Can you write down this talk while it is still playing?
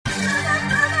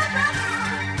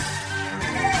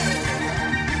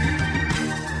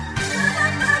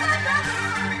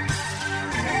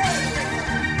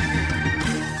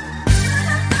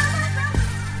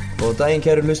daginn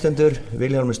kæru hlustendur,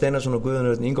 Vilhjálmur Steinarsson og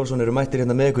Guðjón Örn Ingólfsson eru mættir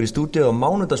hérna með ykkur í stúdíu á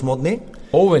mánudagsmorgni.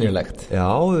 Óvenjulegt. Já,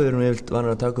 við erum yfirleitt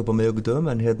vanir að taka upp á miðvikudögum,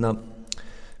 en hérna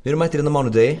við erum mættir hérna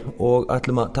mánudegi og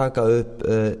ætlum að taka upp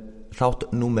þátt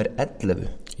númer 11.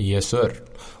 Yes sir.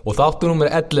 Og þáttur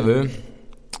númer 11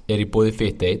 er í boði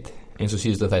Fit Aid eins og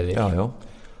síðustu þættir. Já, já.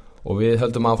 Og við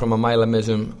höldum áfram að mæla með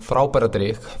þessum frábæra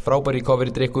drykk, frábæri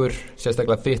recovery drykkur,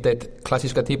 sérstaklega Fit Aid,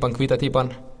 klassíska típan, hvíta típan.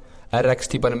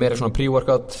 RX típan er meira svona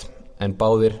pre-workout, en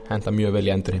báðir henta mjög vel í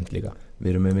endurheimt líka.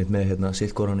 Við erum með hérna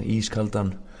sittkoran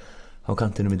ískaldan á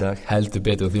kantinum í dag. Heldur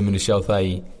betur, og þið munið sjá það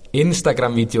í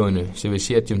Instagram-vídeóinu sem við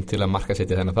setjum til að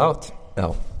markasetja þennan þátt. Já.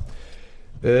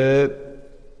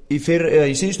 Í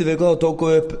síðustu viku þá tókum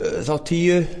við upp þátt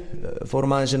 10,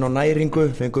 fórum aðeins inn á næringu,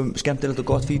 fengum skemmtilegt og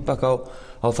gott feedback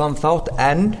á þann þátt,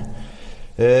 en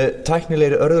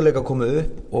tæknilegri örðuleika komið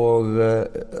upp og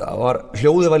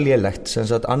hljóðið var lélegt, sem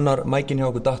sagt annar mækin hjá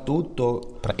okkur datt út og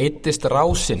bara eittist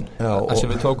rásinn sem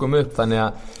við tókum upp, þannig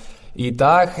að í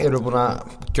dag erum við búin að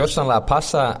gjörsamlega að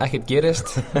passa ekkert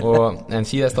gerist en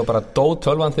síðast þá bara dó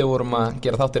tölvan þegar við vorum að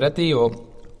gera þáttir reddi og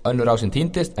önnur rásinn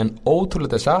týndist, en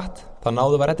ótrúlega satt það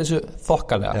náðu að redda þessu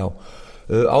þokkalega. Já.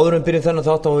 Áður en byrjum þennan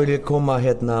þátt þá vil ég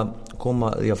koma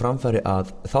því að framfæri að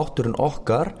þátturinn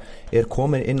okkar er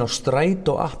komin inn á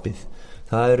Strætó appið.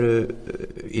 Það eru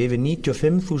yfir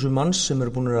 95.000 manns sem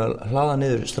eru búin að hlaða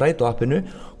niður Strætó appinu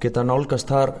og geta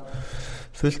nálgast þar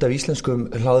fullt af íslenskum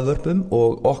hlaðvörpum,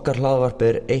 og okkar hlaðvarp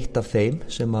er eitt af þeim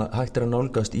sem hægt er að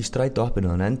nálgast í Strætó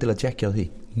appinu, þannig endilega tjekkja á því.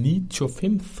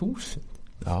 95.000?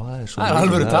 Já, það er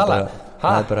alveg tala.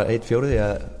 Það er bara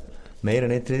 1/4, meira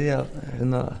en 1/3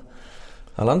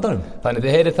 að landanum. Þannig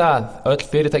þið heyrið það, öll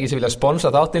fyrirtæki sem vilja sponsa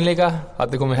þáttinn líka,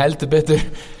 það er komið heldur betur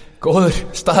góður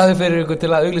staði fyrir ykkur til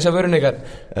að auglýsa vörun ykkar.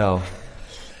 Já,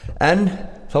 en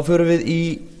þá förum við í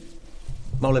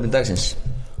málefni dagsins,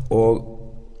 og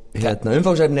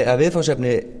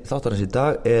viðfangsefni þáttarins í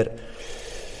dag er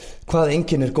hvað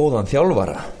einkennir góðan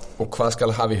þjálfara og hvað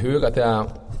skal hafa í huga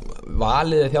þegar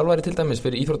valið er þjálfari til dæmis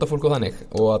fyrir íþróttafólk og þannig,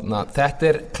 og þetta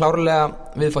er klárlega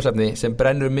viðfangsefni sem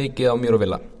brennur mikið á mér og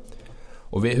Villa,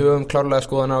 og við höfum klárlega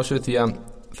skoðan á þessu því að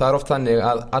það er oft þannig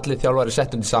að allir þjálfari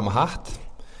settum til sama hatt,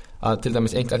 að til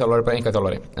dæmis einkaþjálfari bara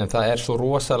einkaþjálfari, en það er svo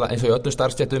rosalega, eins og í öllum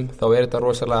starfstéttum þá er þetta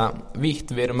rosalega vítt,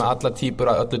 við erum með alla típur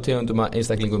af öllu tegundum að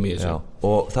einstaklingum í þessu. Já,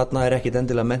 og þarna er ekkit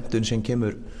endilega menntun sem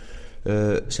kemur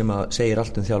sem að segir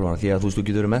allt um þjálfara, því að þú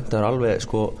getur verið menntaður alveg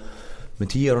með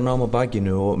 10 ára nám á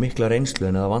bakinu og mikla reynslu,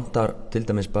 en það vantar til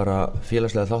dæmis bara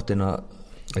félagslega þáttin að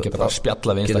geta bara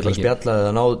spjalla við einstaklingi,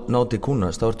 eða ná til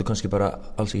kúnast, þá ertu kannski bara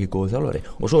alls ekki góð þjálfari.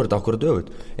 Og svo er þetta akkurat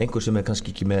öfugt, einhver sem er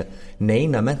kannski ekki með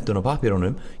neina menntun á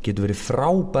pappírunum getur verið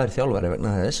frábær þjálfari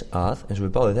vegna þess að, eins og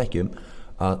við báðið þekkjum,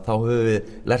 að þá höfum við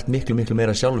lært miklu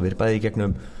meira sjálfir, bæði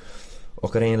gegnum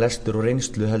okkar eigin lestur og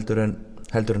reynslu heldur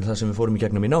en það sem við fórum í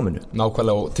gegnum í náminu.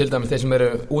 Nákvæmlega, og til dæmis þeir sem eru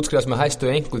útskrifast með hæstu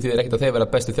einhver, því þeir ekkert að þeir vera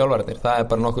bestu þjálfararnir, það er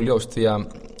bara nokkuð ljóst, því að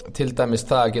til dæmis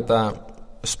það að geta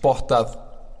spottað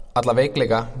alla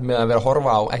veikleika með að vera að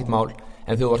horfa á eitt mál,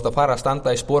 en þú ert að fara að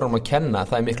standa í spórunum og kenna,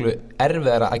 það er miklu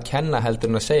erfiðara að kenna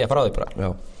heldur en að segja frá því bara. Já.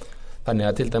 Þannig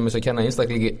að til dæmis að kenna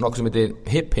einstaklingi nokkuð sem heitir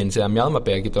hip hinge eða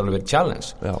mjaðmabega getur alveg verið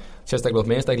challenge. Já.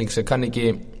 Sérstaklega með einstakling sem kann ekki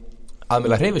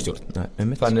aðmjöla hreyfistjórn.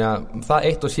 Þannig að það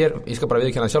eitt og sér, ég skal bara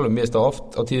viðurkenna sjálfur, mér finnst það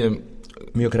oft á tíðum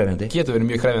mjög krefjandi. Getur verið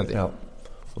mjög krefjandi. Já.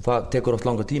 Og það tekur oft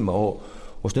langa tíma,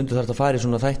 og stundu þarf það að fara í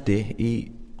svona þætti í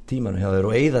tímanu hjá þér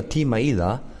og eyða tíma í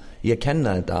það, í að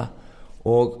kenna þetta,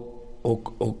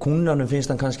 og kúnnanum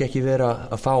finnst hann kannski ekki vera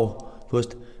að fá,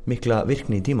 mikla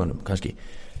virkni í tímanum kannski.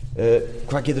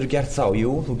 Hvað getur þú gert þá?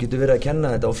 Jú, þú getur verið að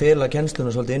kenna þetta og fela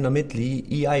kennsluna svolítið inn á milli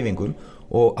í æfingum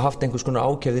og haft einhvers konar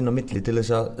ákefð inn á milli til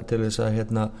þess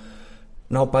að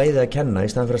ná bæði að kenna í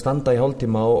staðan fyrir að standa í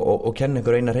hálftíma og kenna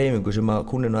einhver eina hreyfingu sem að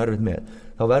kúnninu er erfitt með.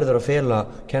 Þá verður að fela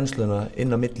kennsluna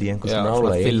inn á milli í einhvers konar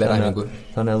álagi,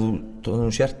 þannig að þú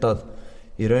sért að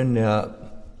í rauninni að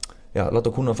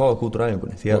láta kúnna fá eitthvað út úr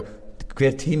æfingunni, því að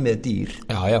hver tími er dýr.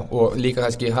 Já, og líka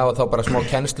kannski hafa þá bara smá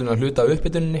kennsluna að hluta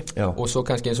uppbytuninni og svo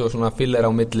kannski eins og svona filler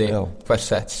á milli hvers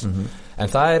sets. En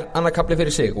það er annar kafli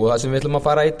fyrir sig, og það sem við ætlum að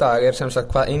fara í dag er sem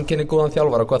sagt hvað einkennir góðan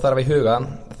þjálfara og hvað þarf í huga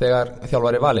þegar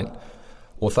þjálfari er valinn.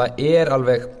 Og það er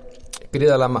alveg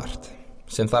gríðarlega margt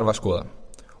sem þarf að skoða.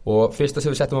 Og fyrsta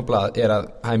sem við settum á blað er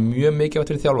að það er mjög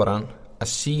mikilvægt fyrir þjálfaran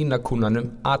að sýna kúnnanum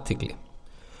athygli.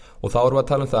 Og þá erum við að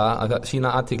tala um það að sína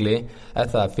athygli er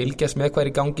það að fylgjast með hvað er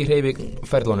í gangi í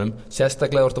hreyfiferlunum,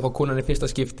 sérstaklega þú ert að fá kúnnan í fyrsta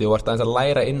skipti og ert aðeins að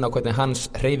læra inn á hvernig hans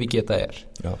hreyfigeta er.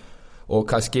 Já. Og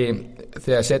kannski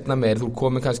þegar setna meir þú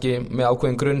komið kannski með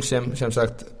ákveðin grunn sem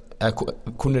sagt,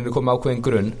 kúnninu komið ákveðin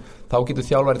grunn, þá getur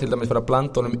þjálfari til dæmis fara að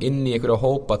blanda honum inn í einhverja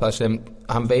hópa þar sem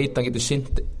hann veit hann getur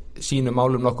sinnt sínum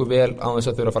málum nokkuð vel á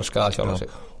þess að þurfa að fara að skaða sjálf á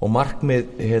sig. Og markmið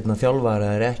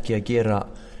þjálfara ekki að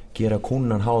gera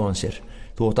kúnnan háðan sér.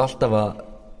 Þú átt alltaf að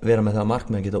vera með það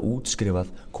markmið að geta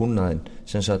útskrifað kúnnaðinn,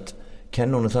 sem sagt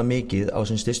kenna honum það mikið á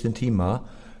sinn styrstum tíma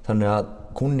þannig að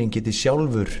kúnnin geti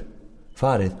sjálfur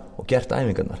farið og gert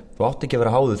æfingarnar. Þú átt ekki að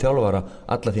vera háður þjálfara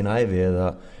alla þína ævi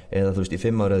eða þú veist í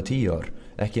 5 ár eða 10 ár,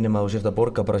 ekki nema að þú sért að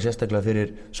borga bara sérstaklega fyrir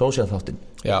sósíalþáttinn.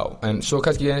 Já, en svo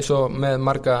kannski eins og með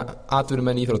marga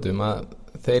atvinnumenn í íþróttum að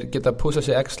þeir geta púsað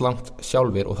sig x langt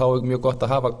sjálfir og þá er mjög gott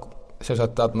að hafa sem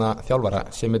sagt þjálfara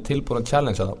sem tilbúin að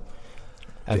challengea þá.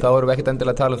 En þá erum við ekkert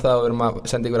endilega að tala það og við erum að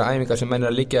senda einhverja æfingar sem menn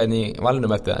að liggja inn í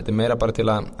valnum eftir það. Þetta meira bara til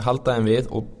að halda þeim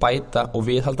við og bæta og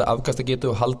viðhalda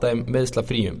afkastagetu og halda þeim meðsla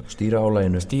fríum. Stýra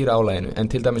álaginu. En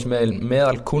til dæmis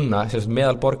meðal kunna,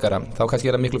 meðal borgara, þá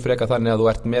kannski það miklu freka þannig að þú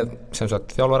ert með sem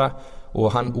sagt þjálfara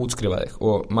og hann útskrifa þig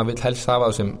og maður vill helst hafa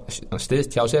það sem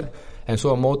styðst hjá sér, en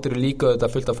svo á mótir líka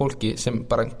þetta fullt af fólki sem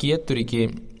bara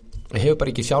hefur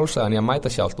bara ekki sjálfsæðan í að mæta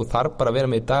sjálft og þarf bara að vera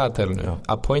með í dagatælinu,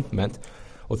 appointment.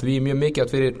 Og því mjög mikið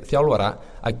fyrir þjálfara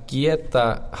að geta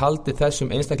haldið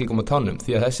þessum einstaklingum á tánum,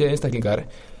 því að þessi einstaklingar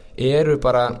eru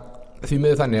bara því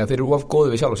miður þannig að þeir eru of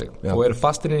góði við sjálf sig og eru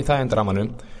fastir inn í þægindarammanum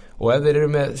og ef þeir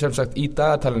eru með sem sagt í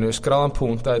dagatælinu skráðan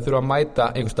punkt að þeir þurfa að mæta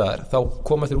einhvers staðar þá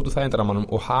komast þeir út úr þægindarammanum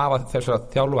og hafa þess að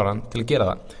þjálfaran til að gera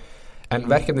það. En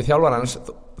verkefni þjálfarans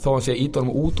þó hann sé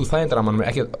ídólum út úr þægindarammanum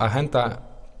ekki að henda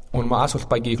honum að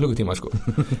asfaltbæki í klukkutíma sko.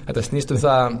 Þetta snýst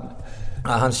það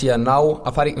að hann sé að ná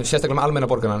að fara í, sérstaklega með almenna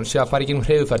borgarna, sé að fara í gegnum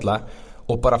hreyfiferla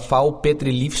og bara fá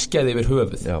betri lífsgæði yfir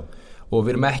höfuð. Og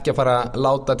við erum ekki að fara að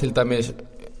láta til dæmis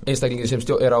einstaklingin sem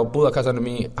er á búðakassanum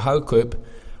í Hagkaup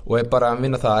og bara að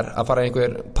vinna þar að fara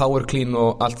einhver power clean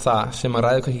og allt það sem að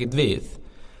ræður kannski ekkert við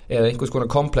eða einhvers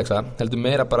konar komplexa, heldur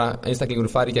meira bara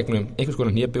einstaklingur fara í gegnum einhvers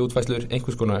konar hnébeútfærslur,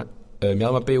 einhvers konar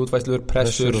mjaðmabeútfærslur,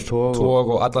 pressur, tóg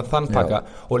og allan þann pakka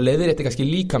og leiðir þetta kannski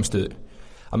líkamstöðu.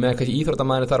 Að meðan kannski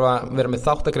íþróttamæðinu þarf að vera með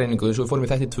þáttagreiningu svo við fórum í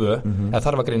þætti 2 eða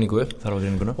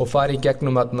þarfagreininguna og fara í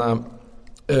gegnum það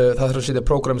þarf að setja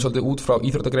prógrami svolítið út frá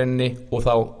íþróttagreininni og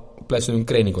þá blessuðum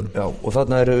greiningunum. Já, og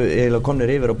þarna eru eiginlega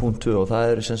komnir yfir á punkt 2 og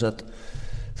það eru sem sagt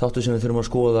þáttu sem við þurfum að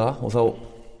skoða og þá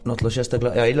náttúrulega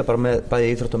sérstaklega, eiginlega bara með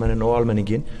bæði íþróttamæðinu og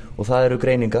almenningin og það eru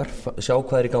greiningar, sjá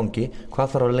hvað er í gangi,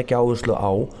 hvað þarf að leggja áherslu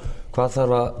á, hvað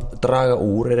þarf að draga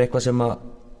úr, er eitthvað sem að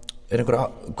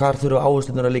hvar þurfa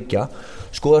áherslunar að liggja,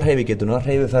 skoðar hreyfigetuna,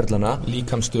 hreyfiferlana,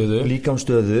 líkamstöðu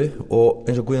og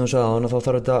eins og Guðjón sagði þannig að þá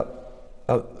þarf þetta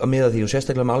að miða því og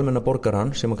sérstaklega með almenna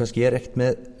borgaran sem kannski er ekkert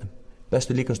með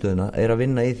bestu líkamstöðuna er að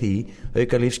vinna í því,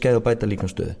 auka lífsgæði og bæta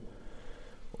líkamstöðu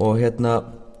og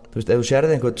þú veist, ef þú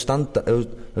sérði einhvern ef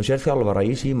þú sérð þjálfara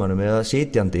í símanum eða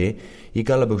sitjandi í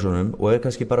gallabuxunum og er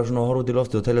kannski bara svona að horfa út í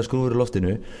loftið og telja skrúfur í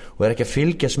loftinu og er ekki að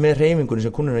fylgjast með hreyfingunni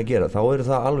sem kunninn er að gera, þá er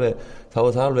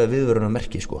það alveg viðvöruna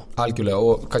merki sko. Algjörlega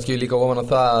og kannski líka ofan á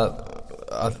það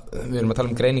að við erum að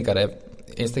tala um greiningar ef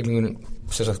einstaklingun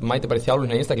mæti bara í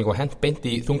þjálfun hjá einstakling og hent beint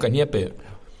í þunga hnébeygju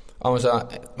á þess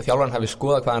að þjálfarinn hafi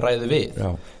skoðað hvað hann ræði við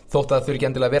þótt að það þurfi ekki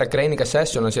endilega að vera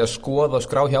greiningasessjón að sé að skoða og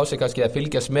skrá hjá sig kannski að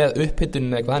fylgjast með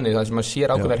upphitunin eitthvað þannig þar sem maður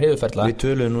sér ákveðnar hreyfiferla. Við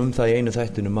töluðum það í einu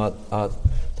þættinum að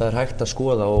það er hægt að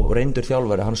skoða og reyndur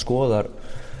þjálfari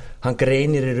hann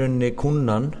greinir í rauninni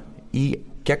kunnan í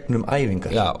gegnum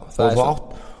æfingar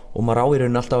og maður á í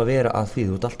rauninni alltaf að vera að því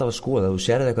þú ert alltaf að skoða, þú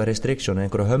sérði eitthvað restriksjón eða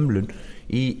einhverja hömlun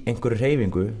í einhverju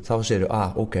hreyfingu þá segir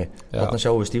ok, þarna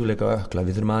sjáum við stífleika og ökla,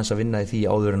 við þurfum aðeins að vinna í því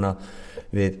áður en að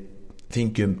við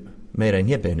þingjum meira í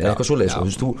hnébeygju eða eitthvað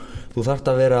svoleiðis þú þarft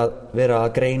að vera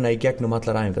að greina í gegnum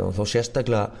allar æfingar og þá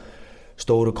sérstaklega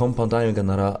stóru compound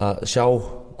æfingarnar að sjá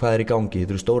hvað er í gangi,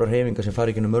 þetta eru stórar hreyfingar sem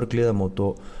fara í gegnum mörg liðamót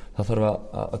og það þarf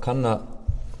að kanna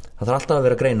það þarf alltaf að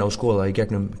vera að greina og skoða í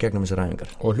gegnum þessar æfingar.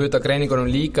 Og hluta greiningunum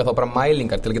líka þá bara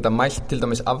mælingar til að geta mælt til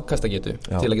dæmis afkastagetu,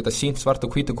 til að geta sýnt svart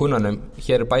og hvítu kunnanum,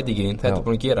 hér er bætingin, þetta er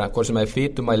búin að gera, hvort sem er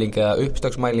fitumæling eða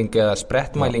uppstöksmæling eða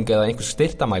sprettmæling eða einhvers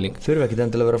styrtamæling. Þurfa ekki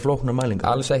endilega að vera flóknar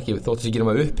mælingar. Alls ekki, þótt þessi gerum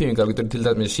að upphífingar, við getum til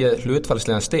dæmis séð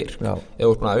hlutfallslegan styrk. Ef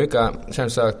þú ert búin að auka sem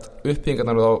sagt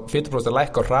upphífingarnar og fitupróstar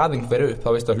lækka og hraðing fer upp, þá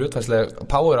veistu að hlutfallslega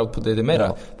power outputið er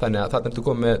meira. Þannig að þarna ertu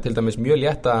komið með til dæmis mjög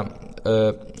létta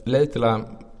leið til að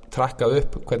trakka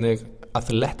upp hvernig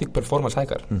athletic performance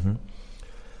hækkar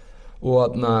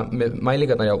og með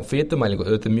mælingarna fitumælingu,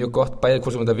 þetta er mjög gott bæði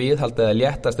hvort sem þetta viðhalda eða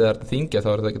léttast eða þingja þá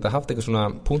er þetta geta haft eitthvað svona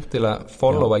punkt til að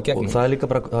followa í gegnum og það er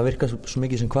líka bara, það virkar svo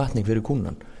mikið sem hvatning fyrir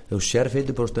kunnan þegar þú sér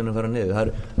fitupróstunum fara niður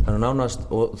það er nánast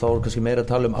og þá er kannski meira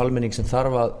að tala um almenning sem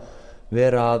þarf að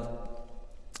vera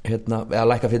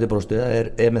að lækka fitupróstu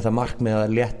er með það markmið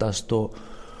að léttast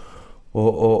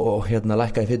og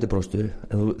lækka í fitupróstu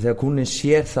þegar kunnin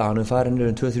sér það hann farin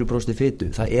niður 2-3% fitu,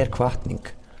 það er hvatning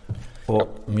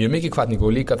mjög mikið hvatningu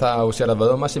og líka það að sér að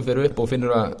vöðumassin fyrir upp og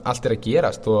finnur að allt að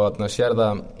gerast og sér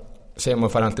það segjum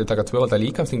að fara hann til að taka 2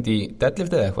 líkamsþyngd í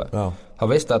deadlift eða eitthvað þá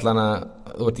veistu allan að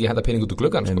þú ert ekki að henda pening út úr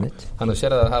gluggan sko. Þannig að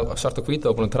sér að það svart og hvíta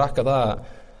og búin að trakka það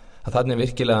að þannig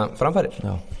virkilega framfærir.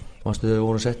 Manstu þau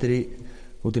voru settir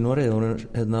út í Noregi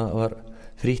var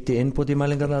frítt í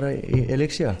innbútimælingarnar í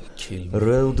Elixia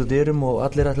röð út úr dyrum og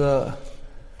allir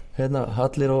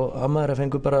allir og ammaður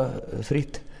fengu bara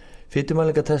frítt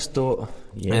fitumælingatest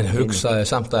en hugsaði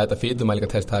samt að þetta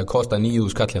fitumælingatest hafi kostað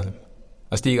 9.000 kall hjá þeim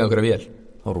að stíga einhverja vél.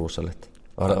 Það var rosalegt.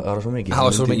 Það var svo mikið. Það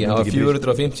var svo mikið. Það var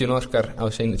 450 norskar á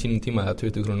sínum tíma eða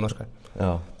 20 krónur norskar.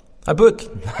 Já. Það bull.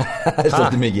 Það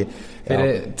svolítið mikið. Fyrir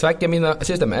 2 mína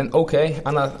system. En ok,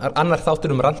 annar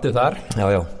þáttur randið þar.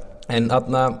 Já. En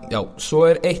svo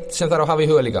eitt sem þarf að hafa í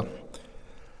huga líka.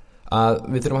 Að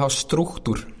við þurfum að hafa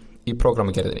strúktúr í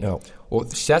prógramagerðinni. Já.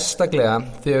 Og sérstaklega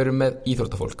þegar við erum með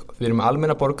íþróttafólk. Við erum með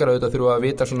almenna borgara auðvitað þurfum að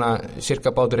vita svona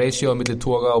cirka bát ratio á milli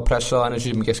toga og pressa þannig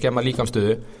sem ekki að skemma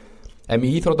líkamstöðu. En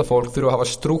með íþróttafólk þurfum að hafa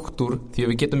strúktúr því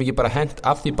að við getum ekki bara hent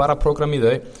af því bara prógram í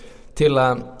þau til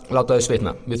að láta þau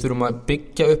svitna. Við þurfum að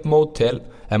byggja upp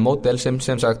módel sem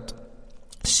sagt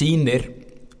sýnir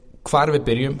hvar við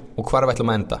byrjum og hvar við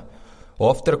ætlum að enda. Og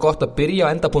oft gott að byrja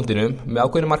á endapunktinum með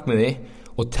ákveðinu markmiði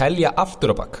og telja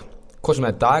aftur á bak. Hvað sem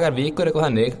dagar, vikur eitthvað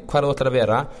þannig, hvar þú ætlar að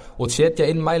vera og setja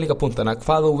inn mælingapunktana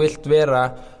hvað þú vilt vera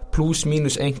pluss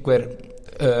mínus einhver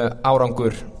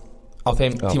árangur á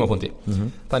þeim tímapunkti.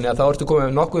 Þannig að þá ertu komið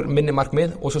með nokkur minni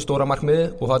markmið og svo stóra markmiði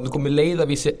og þá ertu komið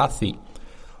leiðavísi að því.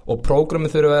 Og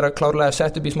prógramið þurfa að vera klárlega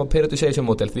sett upp í smá periodization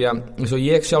model því að eins og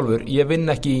ég sjálfur, ég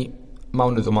vinn ekki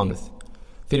mánuð og mánuð.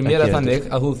 Fyrir mér þannig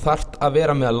að þú þarft að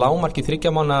vera með að lágmarki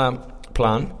 3 mánaða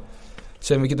plan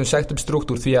sem við getum sett upp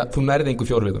struktúr því að þú nærði engu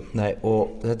 4 vikum. Nei,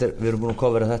 og við erum búin að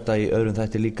kofera þetta í öðrum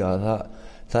þætti líka.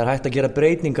 Það hægt að gera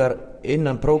breytingar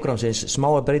innan prógramsins,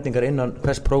 smáa breytingar innan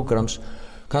hvers prógrams,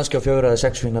 kannski á 4 eða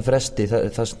 6 vikna fresti,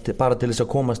 það bara til þess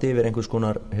að komast yfir einhvers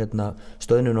konar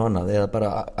stöðnun og annað, eða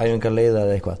bara æfingar leiða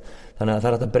eða eitthvað. Þannig að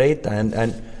það hægt að breyta,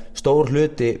 en stór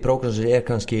hluti prógramsins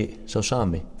kannski sá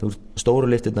sami. Stóru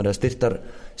liftirnar eða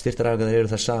styrtaræfingarnar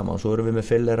eru það sama, og svo erum við með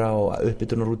fillera og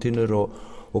uppbytunarrútínur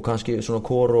og kannski svona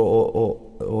core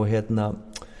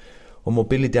og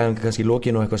mobility æfingar kannski í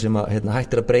lokinu og eitthvað sem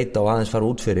hættir að breyta og aðeins fara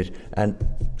út fyrir, en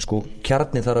sko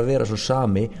kjarninn þarf að vera svo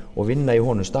sami og vinna í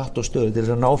honum start og stöðu til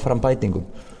þess að ná fram bætingum.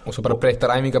 Og svo bara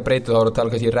breytar æfingar breytu, þá erum við að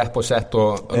tala kannski rep og set og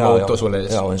load og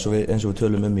svoleiðis. Já, eins og við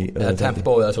tölum í eða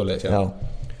tempo eða svoleiðis, já.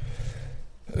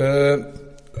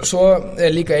 Svo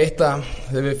líka eitt að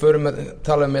þegar við förum að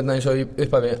tala eins og í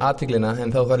upphafi athyglina, en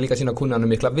þá þarf líka að sýna kunnanum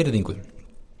mikla virðingu.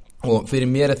 Og fyrir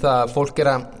mér það að fólk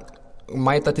að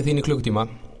mæta til þín í klukkutíma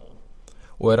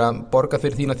og að borga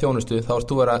fyrir þína þjónustu, þá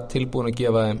ertu að vera tilbúin að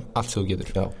gefa þeim allt sem þú getur.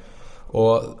 Já.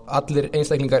 Og allir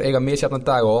einstaklingar eiga misjafnan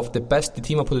dag og oft besti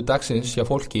tímapunktur dagsins hjá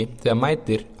fólki þegar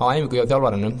mætir á æfingu hjá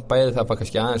þjálfaranum, bæði það bara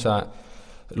kannski aðeins að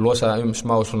losa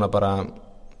smá svona bara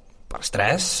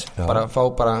stress, bara fá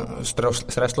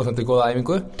stresslosandi góða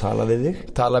æfingu, tala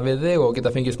við þig og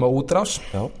geta fengið smá útrás.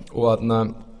 Já. Og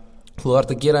þú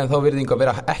þarft að gera þeim þá virðingu að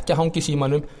vera ekki að hangi í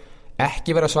símanum,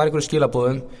 ekki vera að svara ykkur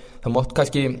skilabóðum. Það mátt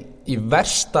kannski í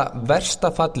versta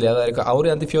falli að það eitthvað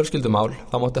áríðandi fjölskyldumál,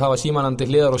 þá máttu hafa símanan til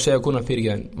hliðar og segja kunnan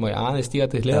fyrirgefinn, má ég aðeins stíga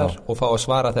til hliðar og fá að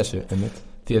svara þessu.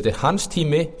 Því þetta hans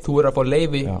tími, þú að fá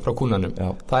leyfi frá kunnanum.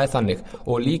 Það þannig.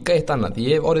 Og líka eitt annað,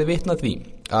 ég hef orðið vitnað því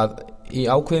að í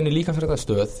ákveðinni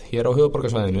líkamsræktarstöð hér á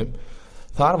höfuðborgarsvæðinu,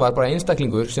 þar var bara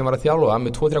einstaklingur sem var að þjálfa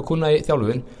með 2-3 kunna í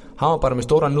þjálfun, hann var bara með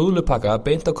stóra núðlupakka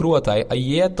beint á krúatæ að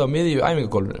éta á miðju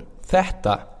æfingagólfinu.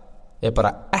 Þetta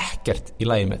bara ekkert í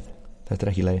lagi með.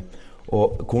 Þetta ekki í lagi.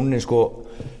 Og kunnin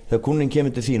þegar kunnin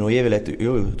kemur til þín og ég vil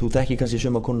þú þekki kannski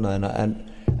suma kunna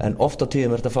en oft á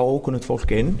tíðum þetta að fá ókunnugt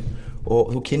fólk inn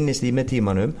og þú kynnist því með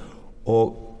tímanum og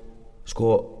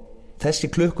þessi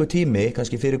klukkutími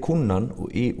kannski fyrir kunnan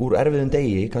úr erfiðum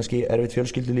degi, kannski erfitt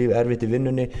fjölskyldulíf, erfitt í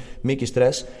vinnunni, mikið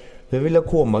stress, þau vilja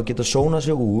koma, geta sóna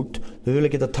sig út, þau vilja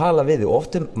geta tala við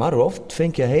þig. Maður oft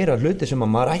fengið að heyra hluti sem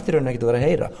að maður ættir ekkert að vera að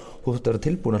heyra og þú þurft að vera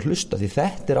tilbúin að hlusta, því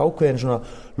þetta ákveðin svona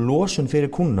losun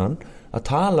fyrir kunnan að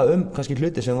tala kannski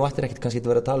hluti sem þú ættir ekkert kannski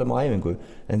að vera að tala á æfingu,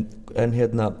 en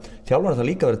þjálfara það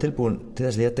líka að vera tilbúin til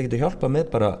þess að þetta getur hjálpað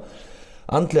með bara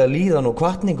andlega líðan og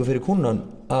hvatningu fyrir kunnan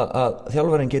að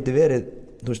þjálfarinn geti verið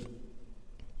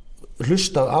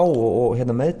hlustað á og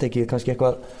meðtekið kannski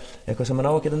eitthvað eitthvað sem á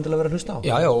að geta til að vera að hlusta á.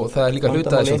 Já, það líka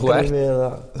hluta þess að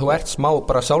þú ert smá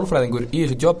bara sálfræðingur í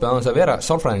þessu jobbi á þess að vera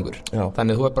sálfræðingur.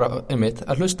 Þannig þú bara einmitt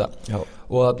að hlusta.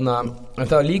 Og en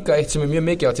það líka eitt sem mjög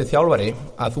mikið á þessi þjálfari,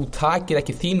 að þú takir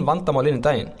ekki þín vandamál inn í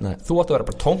daginn. Þú átt að vera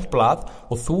bara tómt blað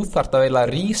og þú þarft að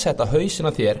eiginlega resetta hausinn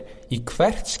á þér í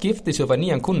hvert skipti sem þú fær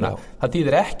nýjan kunna. Það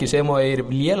þýðir ekki sem að er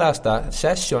lélegasta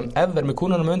session ever með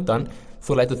kunnanum undan,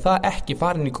 þú lætur það ekki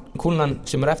fara inn í kunnan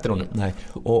sem eftir honum. Nei,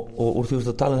 og úr því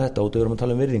að tala þetta og þú erum að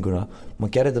tala virðinguna,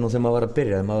 maður gerði þetta nú þegar maður var að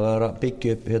byrja, maður var að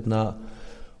byggja upp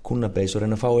kunnabeis og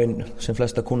reyna að fá inn sem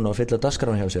flesta kunna og fylla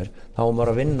dagskrána hjá sér. Þá var maður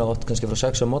að vinna oft kannski frá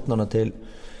 6 á morgnana til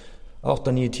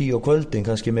 8, 9, 10 á kvöldin,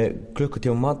 kannski með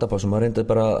klukkutíma matapásum. Maður reyndi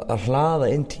bara að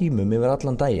hlaða inn tímum yfir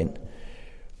allan daginn.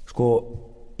 Sko,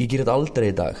 ég ger þetta aldrei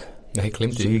í dag. Nei,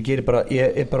 gleymdi. Ég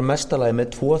er bara mestalagi með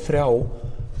 2-3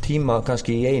 tíma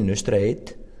kannski í einu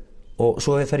straight og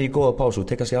svo fer ég í góða pásu,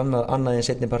 tek kannski annað en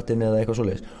seinni partinn eða eitthvað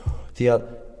svoleiðis. Því að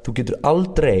þú getur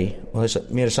aldrei, og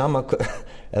mér er sama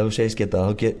ef þú segist geta,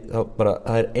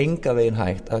 það er enga veginn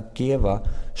hægt að gefa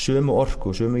sömu orku,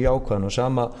 sömu jákvæðan og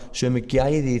sömu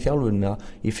gæði í þjálfunina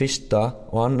í fyrsta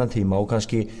og annan tíma og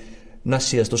kannski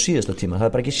næst síðast og síðasta tíma. Það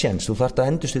er bara ekki séns. Þú þarft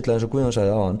að endurstilla eins og Guðjón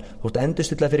sagði áðan, þú þarft að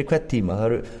endurstilla fyrir hvert tíma. Það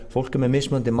eru fólk með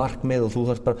mismunandi markmið og þú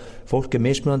þarft bara, fólk er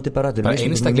mismunandi bara, þetta er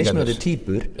mismunandi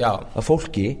típur af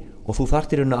fólki og þú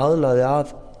þarft í rauninni aðlaði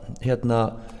að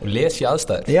og lesi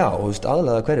aðstæður. Já, og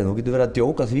aðlaða hverju. Þú getur verið að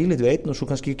djóka þvílít við einn og svo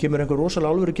kannski kemur einhver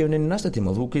rosalega alvörugefin inn í næsta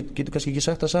tíma og þú getur kannski ekki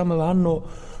sagt það sama við hann og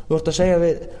þú ert að segja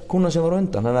við kúnnan sem var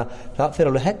undan. Þannig að það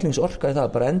fer alveg hellingsorka í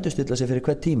það, bara endurstilla sig fyrir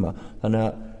hvert tíma. Þannig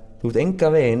að þú ert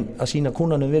enga veginn að sýna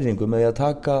kúnnanum virðingu með að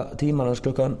taka tíman hans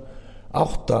klukkan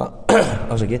 8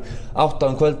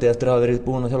 kvöldi eftir að hafa verið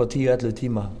búin að þjálfa 10-11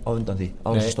 tíma á undan því, á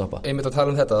þess að stoppa. Einmitt að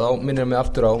tala þetta, þá minnir mig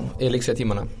aftur á Elixia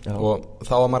tímana og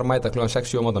þá var maður að mæta klukkan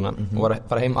 6-7 á mótana og var að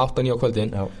fara heim 8-9 á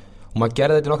kvöldin og maður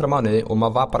gerði þetta í nokkra mánuði og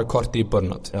maður var bara korti í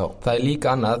burnout. Það er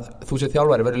líka annað, þú sem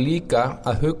þjálfari verður líka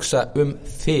að hugsa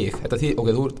þig. Þú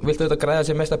vilt auðvitað græða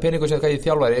sér mesta peningu sem það í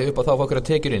þjálfari upp á þá að fá okkur að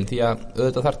tekjur inn því að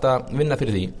auðvitað þarft að vinna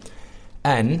fyrir því.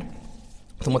 En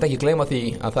þú mátt ekki gleyma því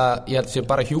að ég held að sé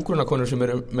bara hjúkrunarkonur sem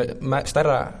eru með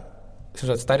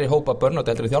stærri hópa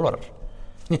burnout heldur en þjálfarar.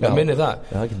 Ég minni það.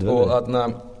 Og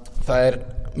það er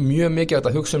mjög mikið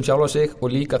að hugsa sjálfa sig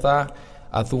og líka það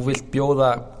að þú vilt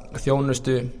bjóða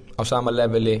þjónustu á sama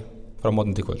leveli frá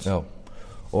morgun til kvölds.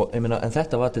 Og ég meina, en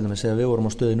þetta var til dæmis þegar við vorum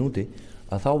á stöðin úti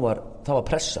að þá var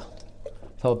pressa.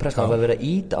 Það var verið að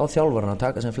íta á þjálfaran að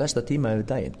taka sem flesta tíma yfir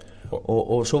daginn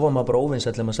og svo var maður bara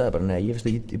óvinsæll þegar maður sagði bara, nei,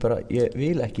 ég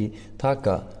vil ekki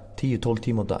taka 10-12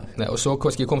 tíma á dag. Nei, og svo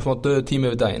kannski kom smá döðu tími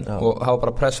yfir daginn og hafa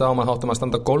bara pressa á maður að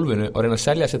standa á gólfinu og reyna að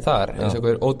selja sig þar eins og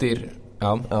einhver ódýr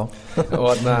og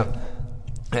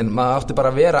en maður átti bara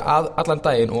að vera allan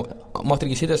daginn og máttir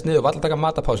ekki sitjast niður og allan taka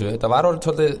matapásu. Þetta var orðið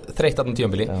svolítið þreytt allan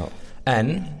tímabili en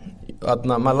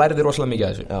maður læriði rosalega mikið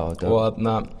af þessu og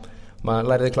maður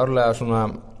læriði klárlega svona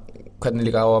hvernig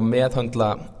líka á að meðhöndla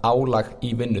álag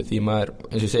í vinnu því maður,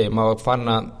 eins og ég segi, maður var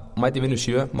farin að mæti vinnu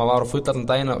 7, maður var á full allan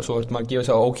daginn og svo maður gefið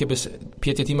sér á ókipis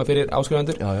PT tíma fyrir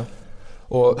áskrifandur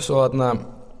og svo var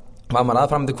maður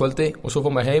aðfram til kvöldi og svo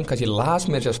fór maður heim, kannski las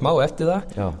mér sér smá eftir það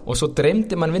og svo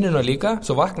dreymdi mann vinnuna líka,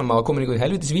 svo vaknar maður komin í einhvern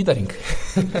helvitis vítarhing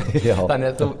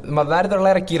þannig að maður verður að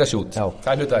læra að gíra sig út.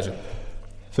 Það er hluta þessu.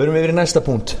 Förum við yfir í næsta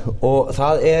punkt og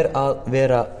það er að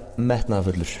vera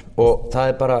metnaðarfullur og það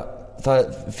er bara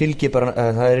það fylgir bara,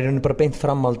 það er í rauninni bara beint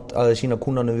framhald að sína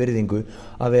kúnnanum virðingu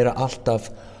að vera alltaf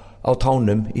á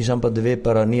tánum í sambandi við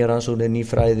bara nýja rannsóknir, ný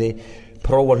fræði,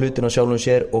 prófa hlutina sjálfum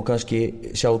sér og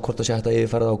kannski sjá hvort það sé hægt að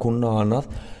yfirfæra það á kúnna og annað,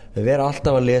 vera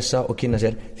alltaf að lesa og kynna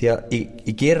sér því að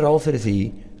ég gerir ráð fyrir því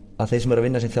að þeir sem eru að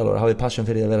vinna sem þjálfarar hafi passion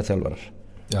fyrir að vera þjálfarar.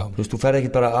 Þú veist, þú ferð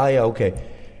ekki bara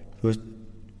þú veist,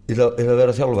 ég ætla að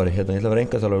vera þjálfari hérna, ég ætla að vera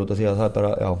engaþjálfari út af því að það er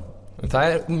bara, Það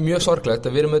er mjög sorglegt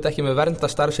að við erum auðvitað ekki með vernda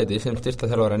starfseti sem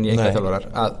styrktarþjálfarar en engaþjálfarar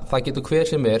að það getur hver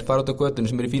sem fara út á götunum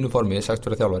sem er í fínu formi sagt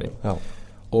fyrir þjálfari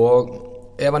og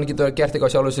ef hann getur gert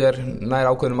eitthvað sjálfur sér nær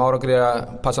ákveðnum árangri að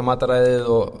passa mataræðið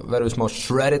og verður smá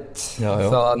shredded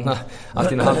þá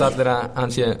allt í einu halda allir að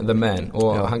hann sé the man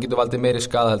og hann getur valdið meiri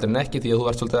skaða heldur en ekki því að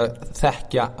þú ert svolítið að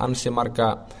þekkja ansi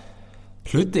marga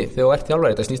hluti þegar þú ert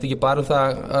þjálfari. Það snýst ekki bara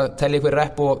það að telja ykkur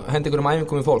rep og henda ykkur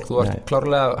æfingum í fólk. Þú ert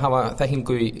klárlega að hafa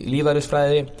þekkingu í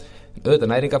lífeðlisfræði, auðvitað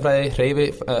næringafræði,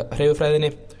 hreyfifræðinni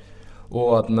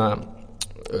og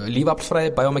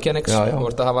lífaflsfræði, biomechanics. Þú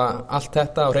ert að hafa allt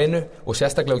þetta á hreinu og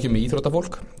sérstaklega ekki með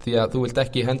íþróttafólk því að þú vilt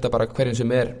ekki henda bara hverjum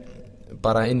sem er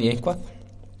bara inn í einhvað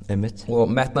og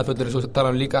metnaðfullur er svo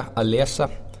talað líka að lesa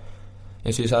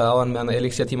eins og ég sagði áðan meðan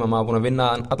Elixia tíma maður búin að vinna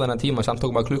allan tíma samt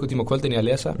tókum maður klukkutíma á kvöldinni að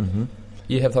lesa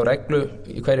ég hef þá reglu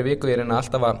í hverju viku, ég reyna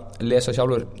alltaf að lesa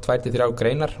sjálfur 2-3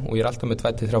 greinar og ég alltaf með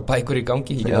 2-3 bækur í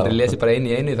gangi, ég aldrei lesi bara einu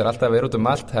í einu, það alltaf að vera út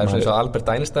allt, það svona eins og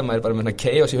Albert Einstein, maður bara með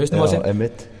chaos í hausnum á sig.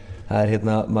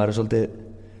 Það maður svolítið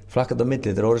flakkað á milli,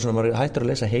 þetta orðið svona, maður hættur að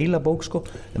lesa heila bók sko,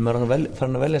 en maður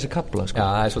farin að velja þessi kapla sko. Já,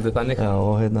 það svolítið þannig. Já,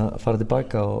 og fara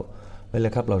tilbaka og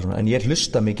velja kapla og svona, en ég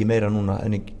hlusta mikið meira núna,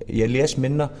 en ég les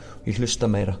minna og ég hlusta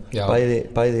meira,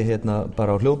 bæði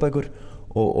bara á hljóðbækur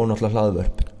og náttúrulega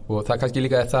hlaðvörp. Og það kannski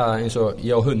líka það eins og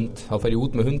ég á hund, þá fer ég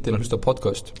út með hundin og hlusta á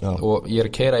podcast. Já. Og ég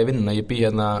að keyra í vinnuna, ég bý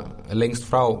lengst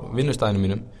frá vinnustæðinu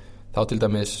mínum, þá til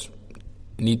dæmis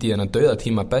nýti ég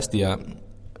dauðatíma best í að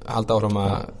halda áfram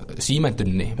að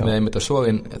símenntuninni með einmitt að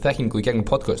sogin þekkingu í gegnum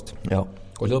podcast. Já.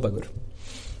 Og hljóðbækur.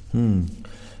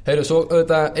 Heyrðu, svo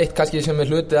auðvitað eitt kannski sem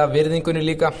hluti af virðingunni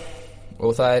líka,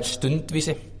 og það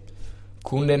stundvísi.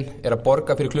 Kúnin að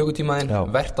borga fyrir klukkutímaðinn,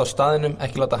 vert á staðinum,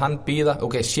 ekki láta hann bíða.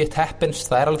 Ok, shit happens,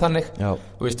 það alveg þannig.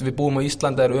 Þú veist, við búum á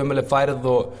Íslandi, það ömuleg færð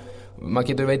og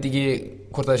maður veit ekki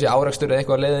hvort það sé árekstur eða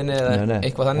eitthvað á leiðinni eða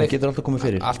eitthvað þannig. Það getur alltaf komið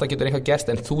fyrir. Alltaf getur eitthvað gerst,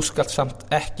 en þú skalt samt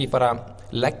ekki bara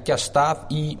leggja stað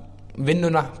í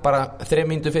vinnuna bara 3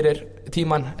 mínútur fyrir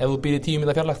tíman ef þú býðir 10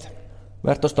 mínútur fjarlægt.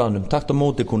 Vert á staðnum, takt á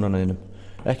móti kúnana þínum.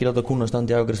 Ekki láta kúnan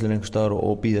standa í afgreiðslunni einhvers staðar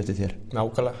og bíða eftir þér.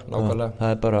 Nákvæmlega.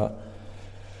 Það bara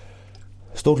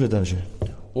stór hluti af þessu.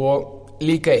 Og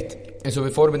líka eitt, eins og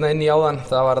við fórum inn í áðan,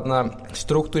 það var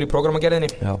struktúr í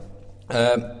prógramagerðinni.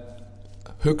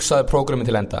 Hugsaðu prógramin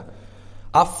til enda.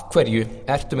 Af hverju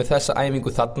ertu með þessa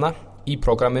æfingu þarna í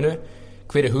prógraminu?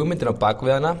 Hver hugmyndin á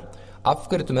bakvið hana? Af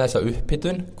hverju ertu með þessa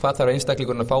upphitun? Hvað þarf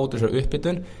einstaklingurinn að fá út úr þessar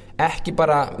upphitun? Ekki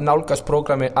bara nálgast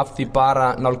prógrami af því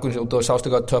bara nálgun út og sástu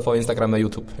eitthvað töff á Instagram eða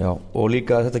YouTube. Já, og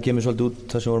líka þetta kemur svolítið út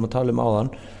það sem við vorum að tala áðan,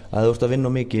 að þú ert að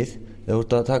vinna mikið, þú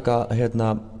ert að taka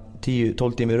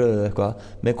 10-12 tími í röðu eða eitthvað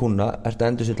með kúnna, ert að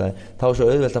endursillaði, þá svo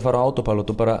auðvelt að fara á autopilot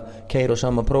og bara keyra á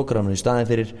sama prógraminu í staðin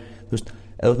fyrir, þú veist,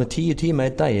 ef þú ert með 10 tíma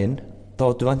í daginn, þá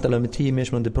áttu vantarlega með 10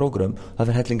 mismunandi prógram, það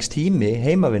fyrir hellingstími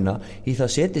heimavinna í það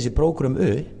að setja þessi prógram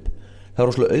upp. Það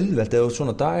rosalega auðvelt ef þú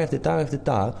svona dag eftir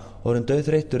dag og erum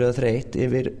dauðþreyttur eða þreytt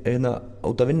yfir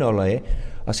út af vinnuálagi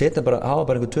að setja bara, hafa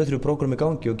bara einhver 2-3 prógram í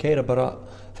gangi og keyra bara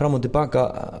fram og tilbaka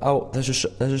á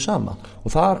þessu sama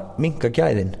og þar minnka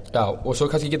gæðin. Já, og svo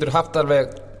kannski getur haft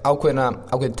alveg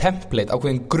ákveðin template,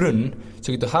 ákveðin grunn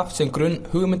sem getur haft sem grunn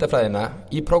hugmyndafræðina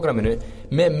í prógraminu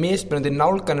með mismunandi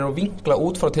nálganir og vinkla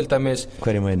út frá til dæmis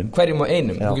hverjum og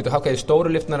einum. Þú getur haft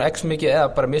stóru liftnar x mikið eða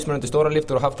bara mismunandi stóra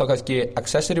liftur og haft þá kannski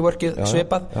accessory workið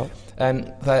svipað. En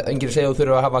það er enginn að segja að þú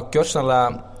þurfa að hafa gjörsamlega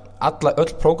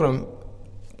öll prógram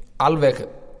alveg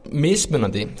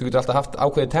mismunandi. Þú getur alltaf haft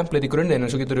ákveðið template í grunninn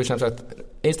en svo getur þú sem sagt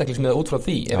einstaklingsmiða út frá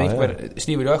því. Ef einhver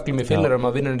stífur í öklum í fillerum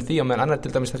að vinna því og meðan annar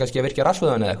til dæmis það kannski að virkja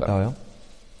rassvöðan eða eitthvað.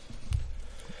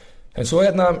 En svo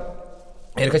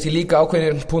kannski líka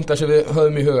ákveðin punktar sem við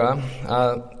höfum í huga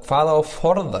að hvað á að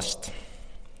forðast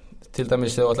til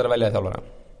dæmis þegar þú ætlar að velja þjálfara.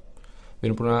 Við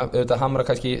erum búin að auðvitað hamra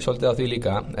kannski svolítið á því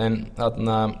líka en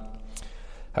þarna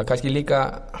það kannski líka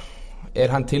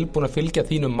hann tilbúin að fylgja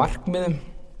þínum markmiðum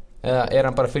eða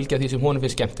hann bara að fylgja því sem honum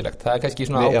finnst skemmtilegt. Það kannski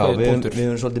svona ákveðið punktur. Við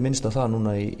höfum svolítið minnst á það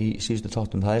núna í síðustu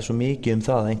þáttum. Það svo mikið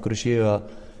það að einhverju séu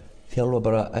að þjálfa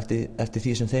bara eftir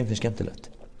því sem þeim finnst skemmtilegt.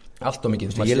 Allt og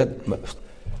mikið.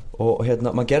 Og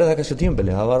maður gerði það kannski á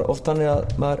tímabili. Það var oft þannig að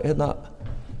maður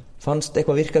fannst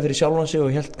eitthvað virka fyrir sjálfan sig og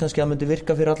hélt kannski að myndi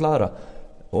virka fyrir alla aðra.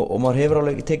 Og maður hefur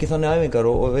alveg tekið þannig æfingar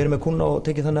og verið með kúnna og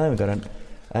tekið þannig æfingar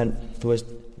en þú veist,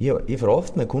 ég fer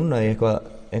oft með kúnna í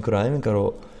einhverja æfingar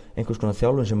og einhvers konar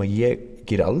þjálfun sem að ég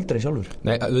geri aldrei sjálfur.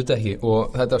 Nei, auðvitað ekki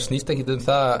og þetta snýst ekki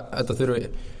það þetta þurfi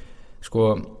sko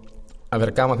að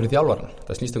vera gaman fyrir þjálfaran.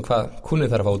 Það snýst hvað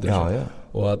kunnið þarf að fá út úr þessu.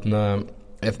 Og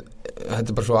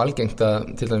þetta bara svo algengt að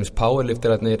til dæmis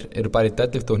powerlifterarnir eru bara í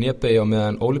deadlift og hnébegi og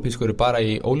meðan ólympísku eru bara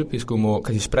í ólympískum og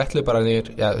kannski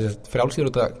spretthlaupararnir,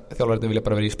 frjálsíþrótta þjálfararnir vilja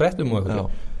bara vera í sprettum og eitthvað.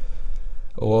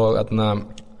 Og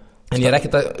en ég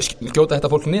ekkert að skjóta þetta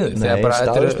fólk niður. Nei,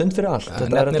 staður stund fyrir allt.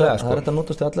 Það þetta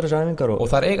notast við allar þessi æfingar og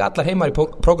það eiga allar heimar í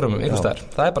prógramum einhvers staðar.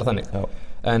 Það bara þannig. Já.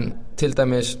 En til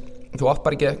dæmis, þú átt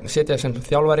bara ekki að setja sem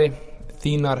þjálfari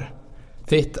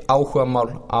þitt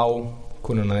áhugamál á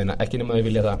kunnuna þína, ekki nema að þið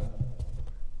vilja það.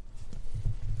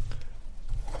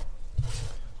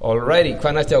 Alrighty,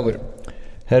 hvað næst hjá okkur?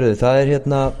 Herðu, það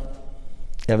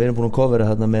við erum búin að kofera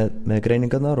þarna með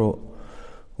greiningarnar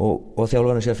og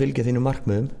þjálfarnir sé að fylgja þínu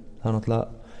markmiðum. Það er náttúrulega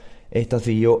eitt af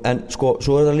því en sko,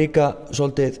 svo það líka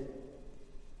svolítið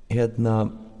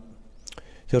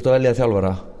þú ert að velja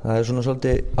þjálfara, það svona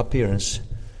svolítið appearance,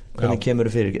 hvernig kemur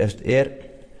þú fyrir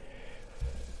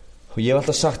og ég hef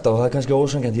alltaf sagt það og það er kannski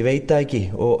ósanngjarnt, ég veit það ekki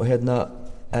og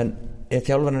en ef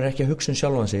þjálfarinn ekki að hugsa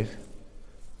sjálfan sig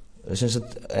sem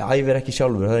sagt æfir ekki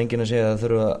sjálfur, það enginn að segja að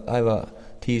þurfa að æfa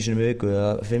 10 sinnum í viku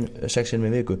eða 6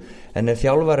 sinnum í viku, en ef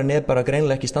þjálfarinn bara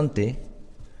greinilega ekki í standi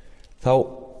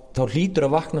þá hlýtur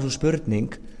að vakna svo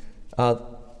spurning að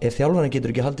ef þjálfarinn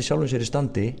getur ekki haldið sjálfum sér í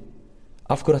standi,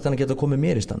 af hverju ætti hann að geta komið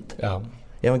mér í stand? Já.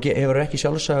 Ef hann hefur ekki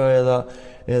sjálfsaga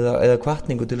eða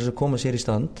hvatningu til þess að koma sér í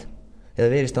stand eða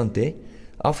verið í standi,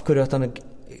 af hverju ætti hann að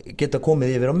geta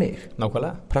komið yfir á mig?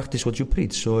 Nákvæmlega. Practice what you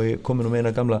preach, svo ég komi nú með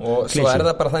eina gamla og klísju. Svo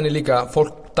það bara þannig líka,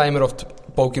 fólk dæmir oft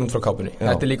bókin út frá kápunni,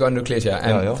 þetta líka önnur klísja,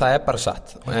 en það bara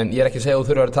satt, en ég ekki að segja að þú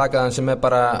þurfa að taka þann sem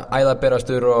bara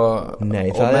æðaberastur og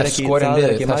það er ekki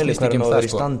mælikvarðan á að vera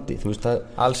í standi, þú veist það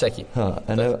alls ekki,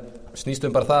 snýst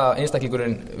bara það að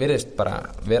einstaklingurinn virðist bara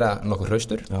vera nokkuð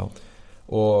hraustur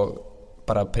og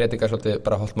bara predikar svolítið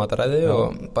bara hollt mataræði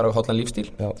og bara hollan lífstíl,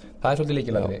 það svolítið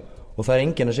líkilega og það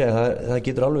enginn að segja, það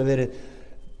getur alveg verið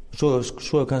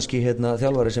svo kannski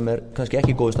þjálfari sem kannski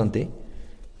ekki góð standi,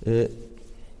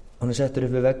 hann settur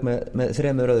upp við vegg með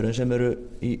 3 öðrum sem eru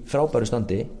í frábæru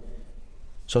standi,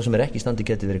 sá sem ekki í standi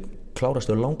getur verið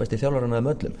klárastur og langbæsti þjálfarinn af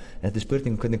öllum, þetta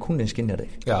spurning hvernig kúnin skynjar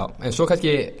þig. Já, en svo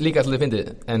kannski líka svolítið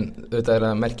fyndið, en auðvitað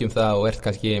að merkjum það og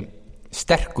kannski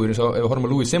sterkur eins og ef við horfum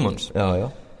á Louis Simmons. Já.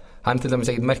 Hann til dæmis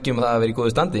ekkert merkjum að það að vera í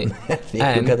góðu standi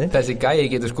en þessi gæi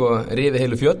getur rifið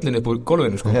heilu fjöllin upp úr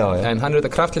gólfinu en hann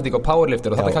auðvitað kraftlifting og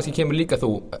powerlifter og þetta kannski kemur líka þú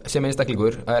sem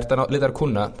einstaklingur að ert að leita að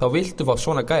kunna, þá viltu fá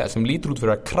svona gæja sem lítur út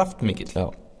fyrir að kraftmikill.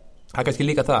 Það kannski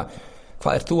líka það,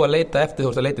 hvað ert þú að leita eftir þú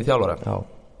ert að leita í þjálfara?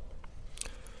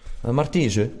 Það er margt í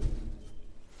þessu.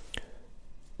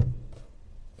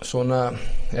 Svona,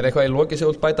 er eitthvað í loki sem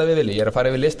þú vilt bæta við Vili? Ég er að fara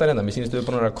yfir listan mér sýnist við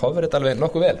búin að cover þetta alveg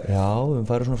nokkuð vel. Já, við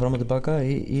farum svona fram og tilbaka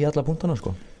í alla punktana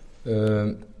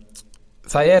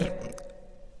það er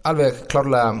alveg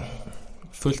klárlega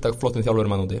fullt af flottum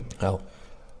þjálfurum að núti. Já.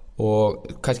 Og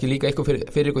kannski líka eitthvað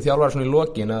fyrir ykkur þjálfara svona í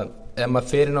lokin að ef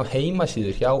maður fer inn á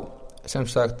heimasíður hjá sem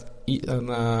sagt í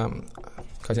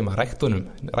hvað sem maður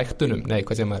ræktunum, nei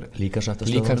hvað sem maður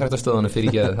líkamsræktastöðunum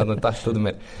fyrir ekki að þarna dætt út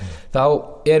mér, þá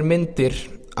er myndir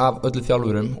af öllu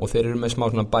þjálfurum og þeir eru með smá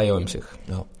svona bæjá sig.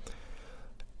 Já.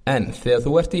 En þegar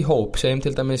þú ert í hóp, segjum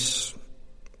til dæmis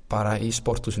bara í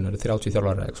sporthúsinu eru 30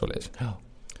 þjálfarar eða svoleiðis,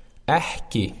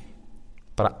 ekki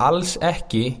bara alls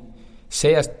ekki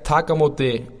segjast taka á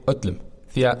móti öllum,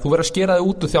 því að þú verður að skera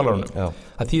þig út úr þjálfarunum.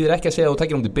 Það þýðir ekki að segja að þú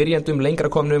takir um til byrjendum,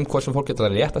 lengra komnum, hvað sem fólk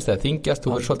getur að léttast eða þyngjast,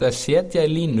 þú verður svolítið að setja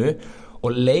í línu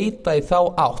og leita í þá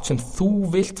átt sem þú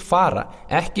vilt fara,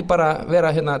 ekki bara vera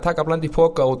taka bland í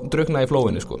póka og drukna í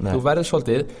flóinu Þú verður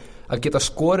svolítið að geta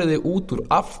skorið þig út úr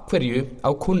af hverju á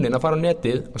kunnin að fara á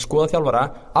netið og skoða þjálfara,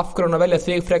 af hverju að velja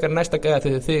þig frekar næsta gæða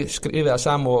þegar þið skrifið það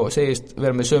saman og segist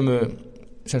vera með sömu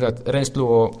sem sagt, reynslu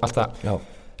og allt það.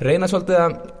 Reyna svolítið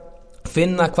að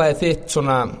finna hvað er þitt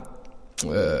svona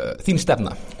þín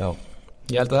stefna. Já.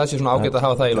 Ég held að það sé svona ágætt að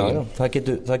hafa það í lógin. Það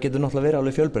getur náttúrulega verið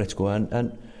alveg fjölbreytt en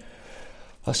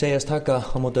að segjast taka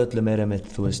á móti öllum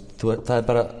einmitt, það er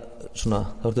bara svona,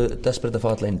 þá ertu desperate að fá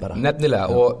alla inn bara.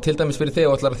 Nefnilega, og til dæmis fyrir þig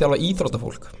og ætlar að þjálfa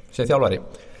íþróttafólk sem þjálfari,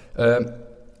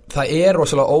 það er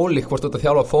rosalega ólíkt hvort þú ert að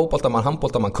þjálfa fótboltamann,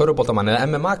 handboltamann, körfuboltamann eða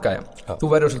MMA-gæja.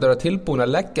 Þú verður svolítið að vera tilbúin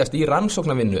að leggjast í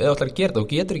rannsóknarvinnu eða ætlar að gera það, þú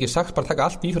getur ekki sagt bara að taka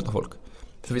allt íþróttafólk.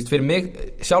 Þú veist, fyrir mig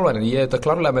sjálfarinn, ég er þetta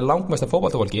klárlega með langmesta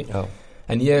fótboltafólki,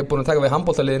 en ég er búin að taka við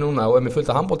handboltaliði núna og er með fullt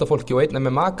af handboltafólki og einn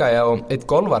MMA-gæja og einn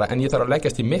golfara, en ég þarf að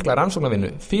leggjast í mikla rannsóknarvinnu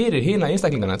fyrir hina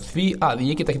einstaklingana því að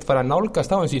ég get ekkert fara að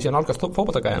nálgast á eins og ég sé að nálgast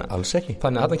fótboltagæjana. Alls ekki.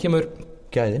 Þannig að þarna kemur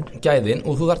gæðin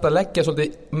og þú þarft að leggja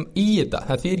svolítið í þetta.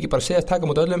 Það þýðir ekki bara að segja taka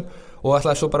móti öllum og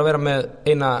ætla svo bara að vera með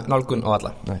eina nálgun á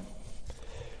alla. Nei.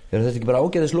 Er þetta ekki bara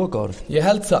ágætis lokaorð? Ég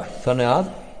held það. Þannig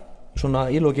að svona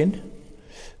í lokin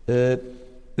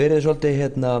verið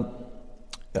svolítið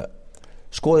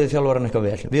skoðið þjálfaran eitthvað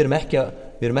vel. Við erum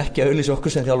ekki að auglýsa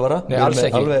okkur sem þjálfara. Nei, alls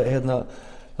ekki.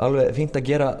 Alveg fínt að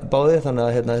gera báðið, þannig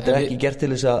að þetta er ekki gert til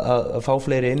þess að fá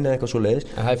fleiri inn eða eitthvað svo leiðis.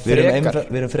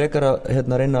 Við erum frekar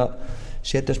að reyna að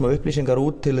setja smá upplýsingar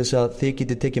út til þess að þið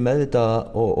getið tekið meðvitaða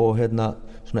og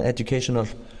svona educational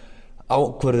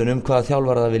ákvörðun hvað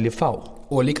þjálfara það vilji fá.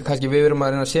 Og líka kannski við erum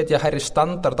að reyna að setja hærri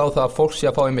standard á það að fólk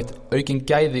sé að fá einmitt aukin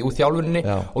gæði úr þjálfuninni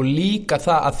og líka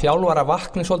það að þjálfara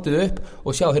vakni svolítið upp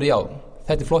og sjá,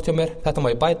 þetta er flott hjá mér, þetta má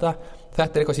ég bæta,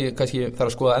 þetta er eitthvað sem ég kannski þarf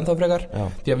að skoða ennþá frekar.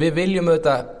 Því að við viljum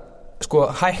auðvitað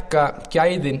hækka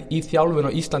gæðin í þjálfun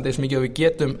á Íslandi sem mikið við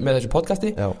getum með þessu podcasti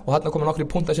og þarna koma nokkri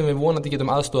punktar sem við vonandi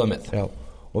getum aðstoða með. Já.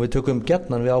 Og við tökum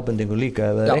gjarnan við ábendingu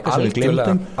líka ef það er eitthvað sem við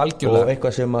glemdum og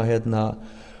eitthvað sem að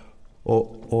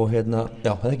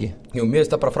já, það ekki. Jú, mér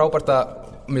finnst það bara frábært að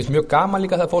mér finnst mjög gaman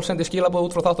líka þegar fólk sendir skilaboð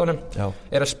út frá þáttunum,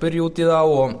 er að spyrja út í það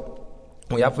og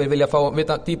já, við vilja fá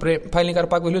vita dýpri pælingar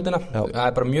bak við hlutina. Það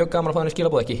er bara mjög gaman að fá henni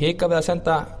skilaboð, ekki hika við að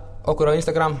senda okkur á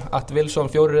Instagram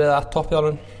 @wilson4 eða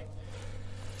 @toppþjálfun.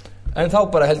 En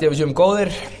þá bara held ég að við séum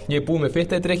góðir. Ég er búið með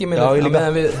fit-drykki minn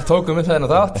meðan við tókum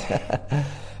þennan þátt.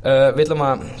 Við ætlum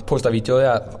að posta vídeói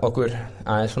að okkur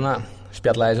aðeins svona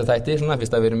spjalla þessu þætti svona,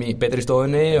 fyrst að við erum í betri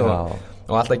stofunni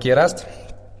og allt að gerast.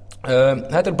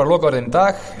 Þetta er bara lokaorðin í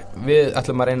dag. Við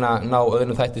ætlum að reyna að ná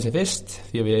öðrum þætti sem fyrst,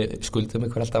 því að við skuldum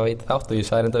ykkur alltaf að eitt þátt og ég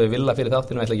sagði reynda við Villa fyrir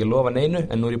þáttinu og ætla ekki að lofa neinu,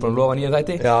 en nú er ég búin að lofa nýjum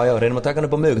þætti. Já, reynum að taka hann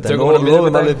upp á miðvikudag. Nú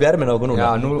lofum alveg upp í ermina okkur núna.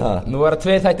 Já, nú er það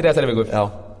 2 þættir í þessari viku.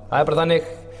 Það er bara þannig.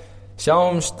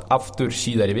 Sjáumst aftur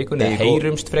síðar í vikunni,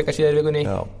 heyrumst frekar síðar í vikunni.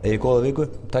 Já, eigi góða viku,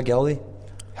 takk á því.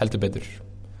 Heldur betur.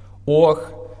 Og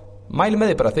mæli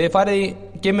með því bara, þegar þið farið í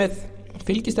gymið,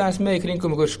 fylgist aðeins með í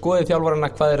kringum ykkur, skoðið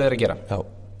þjálfarana hvað þeir eru að gera. Já.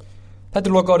 Þetta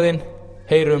er lokaorðin,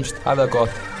 heyrumst, hafið það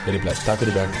gott, verið bless. Takk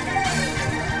fyrir í dag.